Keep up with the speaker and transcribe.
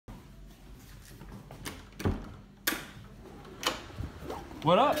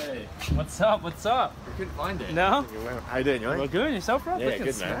What up? Hey. What's up? What's up? I couldn't find it. No? How you doing? You Well, right? good. Yourself, bro? Yeah, Looking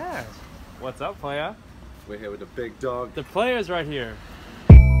good, man. smashed. What's up, playa? We're here with the big dog. The player's right here.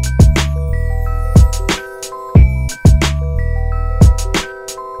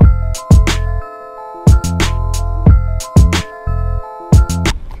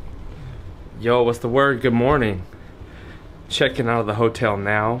 Yo, what's the word? Good morning. Checking out of the hotel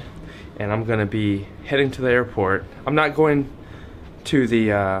now, and I'm gonna be heading to the airport. I'm not going to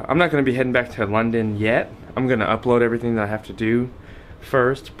the, I'm not gonna be heading back to London yet. I'm gonna upload everything that I have to do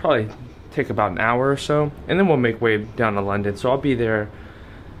first, probably take about an hour or so, and then we'll make way down to London. So I'll be there,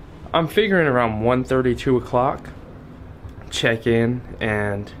 I'm figuring around 1:30, 2 o'clock. Check in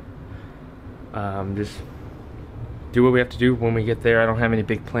and just do what we have to do when we get there. I don't have any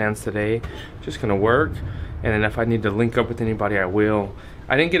big plans today. Just gonna work, and then if I need to link up with anybody, I will.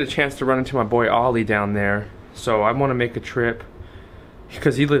 I didn't get a chance to run into my boy Ollie down there, so I want to make a trip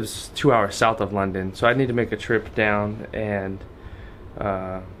because he lives 2 hours south of London. So I need to make a trip down and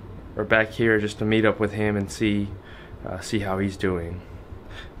or back here just to meet up with him and see how he's doing.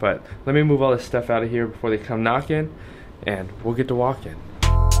 But let me move all this stuff out of here before they come knocking, and we'll get to walking.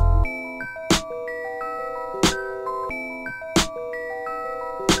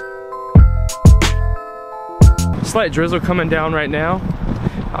 Slight drizzle coming down right now.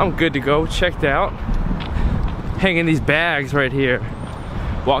 I'm good to go, checked out. Hanging these bags right here,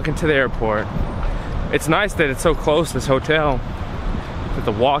 walking to the airport. It's nice that it's so close, this hotel, that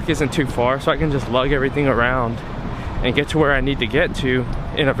the walk isn't too far, so I can just lug everything around and get to where I need to get to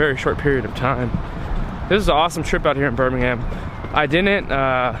in a very short period of time. This is an awesome trip out here in Birmingham. I didn't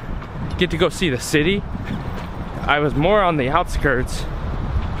get to go see the city. I was more on the outskirts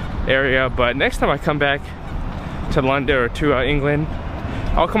area, but next time I come back to London or to England,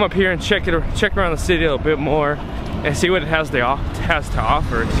 I'll come up here and check around the city a little bit more and see what it has to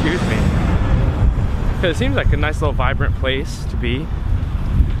offer. Excuse me, because it seems like a nice little vibrant place to be.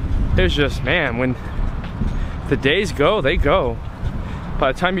 It's just, man, when the days go, they go.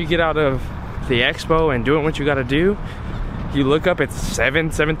 By the time you get out of the expo and doing what you got to do, you look up, it's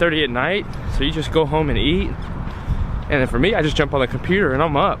 7:30 at night, so you just go home and eat. And then for me, I just jump on the computer and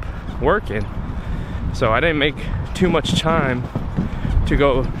I'm up working. So I didn't make too much time to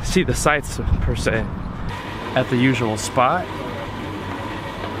go see the sights per se. At the usual spot,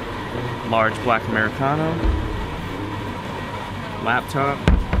 large black Americano, laptop,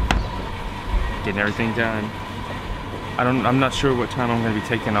 getting everything done. I'm not sure what time I'm gonna be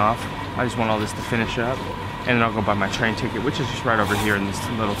taking off. I just want all this to finish up, and then I'll go buy my train ticket, which is just right over here in this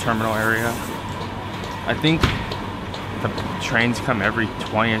little terminal area. I think the trains come every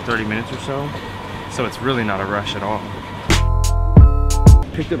 20 or 30 minutes or so it's really not a rush at all.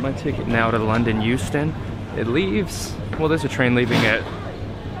 Picked up my ticket now to London Euston. It leaves, well, there's a train leaving at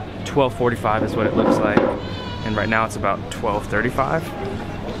 12:45 is what it looks like, and right now it's about 12:35.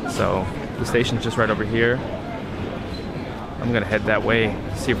 So the station's just right over here. I'm gonna head that way,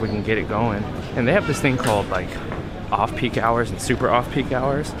 see if we can get it going. And they have this thing called like off-peak hours and super off-peak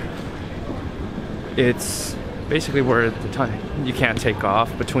hours. It's basically where the time you can't take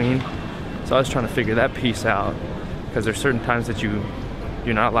off between. So I was trying to figure that piece out, because there's certain times that you're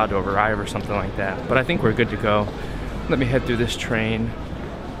not allowed to arrive or something like that. But I think we're good to go. Let me head through this train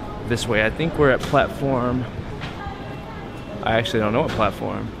this way. I think we're at platform, I actually don't know what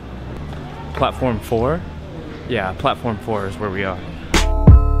platform. Platform 4? Yeah, platform 4 is where we are.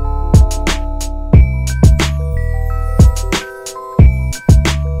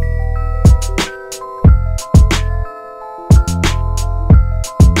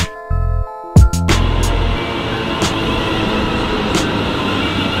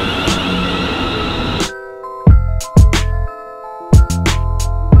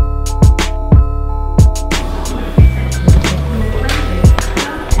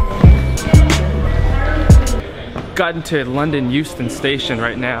 Gotten to London Euston Station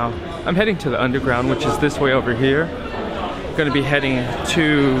right now. I'm heading to the Underground, which is this way over here. I'm gonna be heading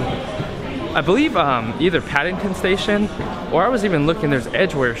to, I believe, either Paddington Station, or I was even looking, there's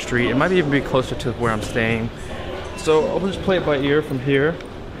Edgware Street. It might even be closer to where I'm staying. So I'll just play it by ear from here.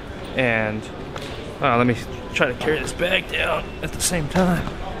 And let me try to carry this bag down at the same time.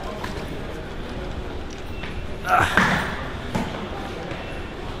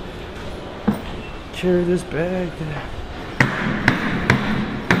 Carry this bag there.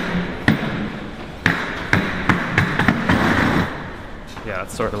 Yeah,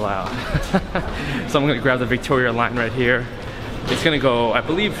 it's sort of loud. So I'm gonna grab the Victoria line right here. It's gonna go, I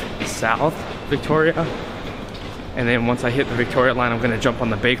believe, south Victoria. And then once I hit the Victoria line, I'm gonna jump on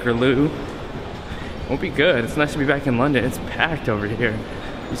the Bakerloo Won't be good. It's nice to be back in London. It's packed over here.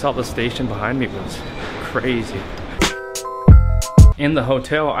 You saw the station behind me was crazy. In the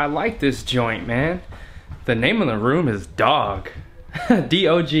hotel, I like this joint, man. The name of the room is Dog.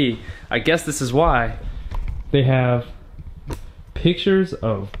 D-O-G. I guess this is why. They have pictures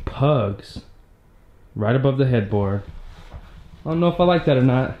of pugs right above the headboard. I don't know if I like that or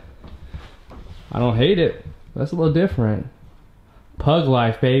not. I don't hate it. That's a little different. Pug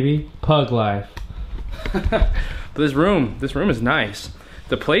life, baby. Pug life. But this room is nice.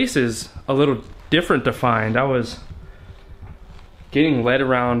 The place is a little different to find. I was getting led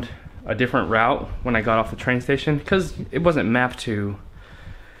around a different route when I got off the train station because it wasn't mapped to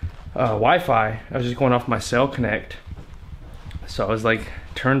Wi-Fi. I was just going off my cell connect. So I was like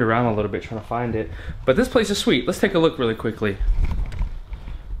turned around a little bit trying to find it. But this place is sweet. Let's take a look really quickly.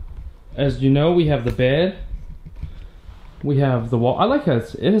 As you know, we have the bed. We have the wall. I like how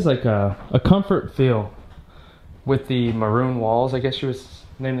it is like a comfort feel with the maroon walls, I guess you would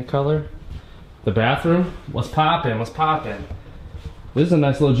name the color. The bathroom, what's poppin', what's poppin'? This is a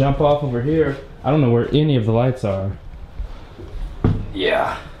nice little jump off over here. I don't know where any of the lights are.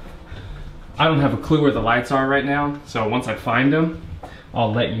 Yeah. I don't have a clue where the lights are right now, so once I find them,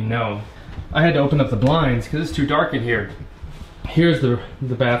 I'll let you know. I had to open up the blinds because it's too dark in here. Here's the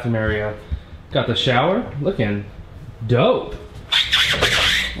bathroom area. Got the shower, looking dope.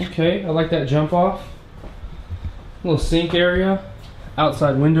 Okay, I like that jump off. Little sink area,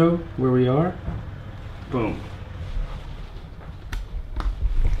 outside window where we are. Boom.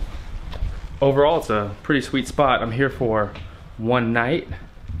 Overall, it's a pretty sweet spot. I'm here for one night,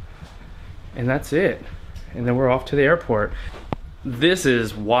 and that's it. And then we're off to the airport. This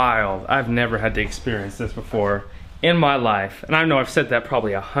is wild. I've never had to experience this before in my life. And I know I've said that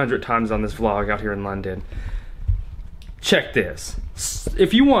probably 100 times on this vlog out here in London. Check this.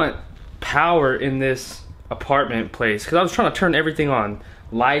 If you want power in this apartment place, because I was trying to turn everything on,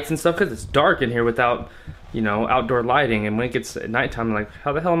 lights and stuff, because it's dark in here without, you know, outdoor lighting. And when it gets at nighttime, I'm like,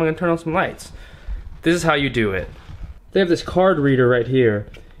 how the hell am I gonna turn on some lights? This is how you do it. They have this card reader right here,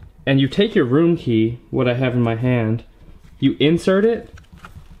 and you take your room key, what I have in my hand, you insert it,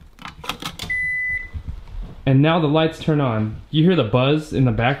 and now the lights turn on. You hear the buzz in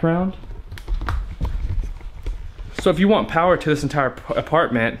the background? So if you want power to this entire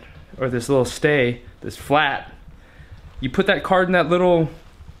apartment, or this little stay, this flat, you put that card in that little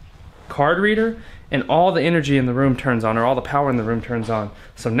card reader, and all the energy in the room turns on, or all the power in the room turns on.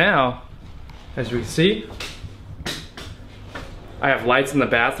 So now, as you can see, I have lights in the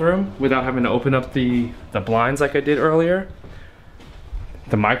bathroom without having to open up the blinds like I did earlier.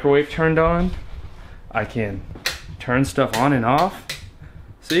 The microwave turned on. I can turn stuff on and off.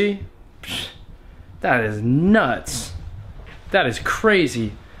 See? Psh, that is nuts. That is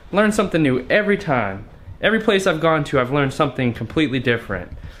crazy. Learn something new every time. Every place I've gone to, I've learned something completely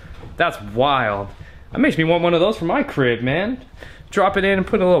different. That's wild. That makes me want one of those for my crib, man. Drop it in and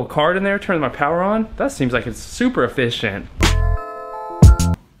put a little card in there, turn my power on. That seems like it's super efficient.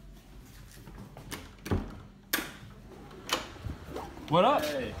 What up?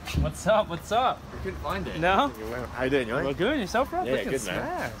 Hey. What's up? What's up? We couldn't find it. No? How you doing, you Well, alright? good. Yourself, bro? Yeah, Looking good, man.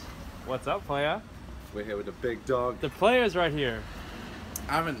 smashed. What's up, playa? We're here with the big dog. The player's right here.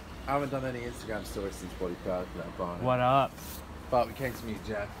 I haven't done any Instagram stories since Body Proud for that barn. What up? But we came to meet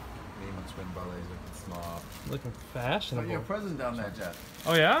Jeff. Me and my twin brothers looking smart. Looking Got fashionable. your present down there, Jeff.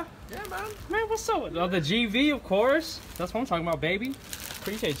 Oh, yeah? Yeah, man. Man, what's up? Oh, the GV, of course. That's what I'm talking about, baby.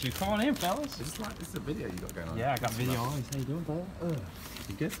 Appreciate you. Come on in, fellas. This is a video you got going on. Yeah, I got video always. How you doing, brother?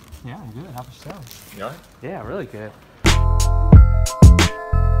 You good? Yeah, I'm good. How about yourself? You alright? Yeah, really good.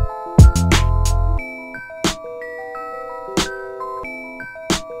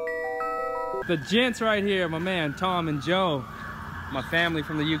 The gents right here, my man Tom and Joe, my family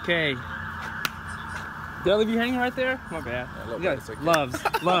from the UK. Did I leave you hanging right there? My bad. Yeah, a little You bit, guys- it's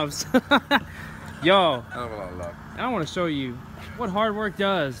okay. loves. Yo, I have a lot of love. I want to show you what hard work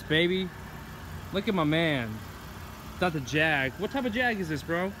does, baby. Look at my man. Got the Jag. What type of Jag is this,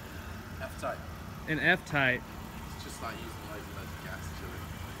 bro? F-type. An F-type. It's just like using loads and loads of gas to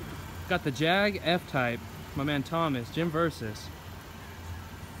it. Got the Jag F-type. My man Thomas, Jim Versus.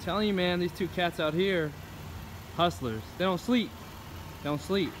 Telling you, man, these two cats out here, hustlers. They don't sleep. They don't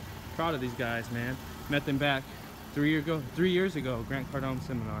sleep. Proud of these guys, man. Met them back 3 years ago, Grant Cardone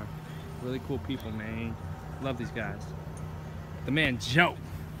seminar. Really cool people, man. Love these guys. The man Joe.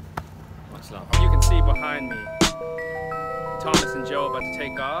 Much love. You can see behind me, Thomas and Joe about to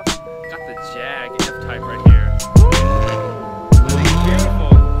take off. Got the Jag F-type right here.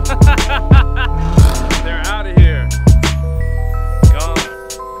 Beautiful. They're out of here. Gone.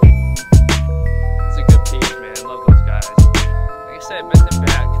 It's a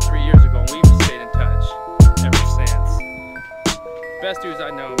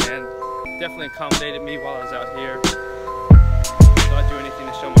accommodated me while I was out here. So I'd do anything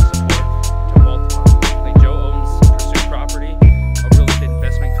to show my support.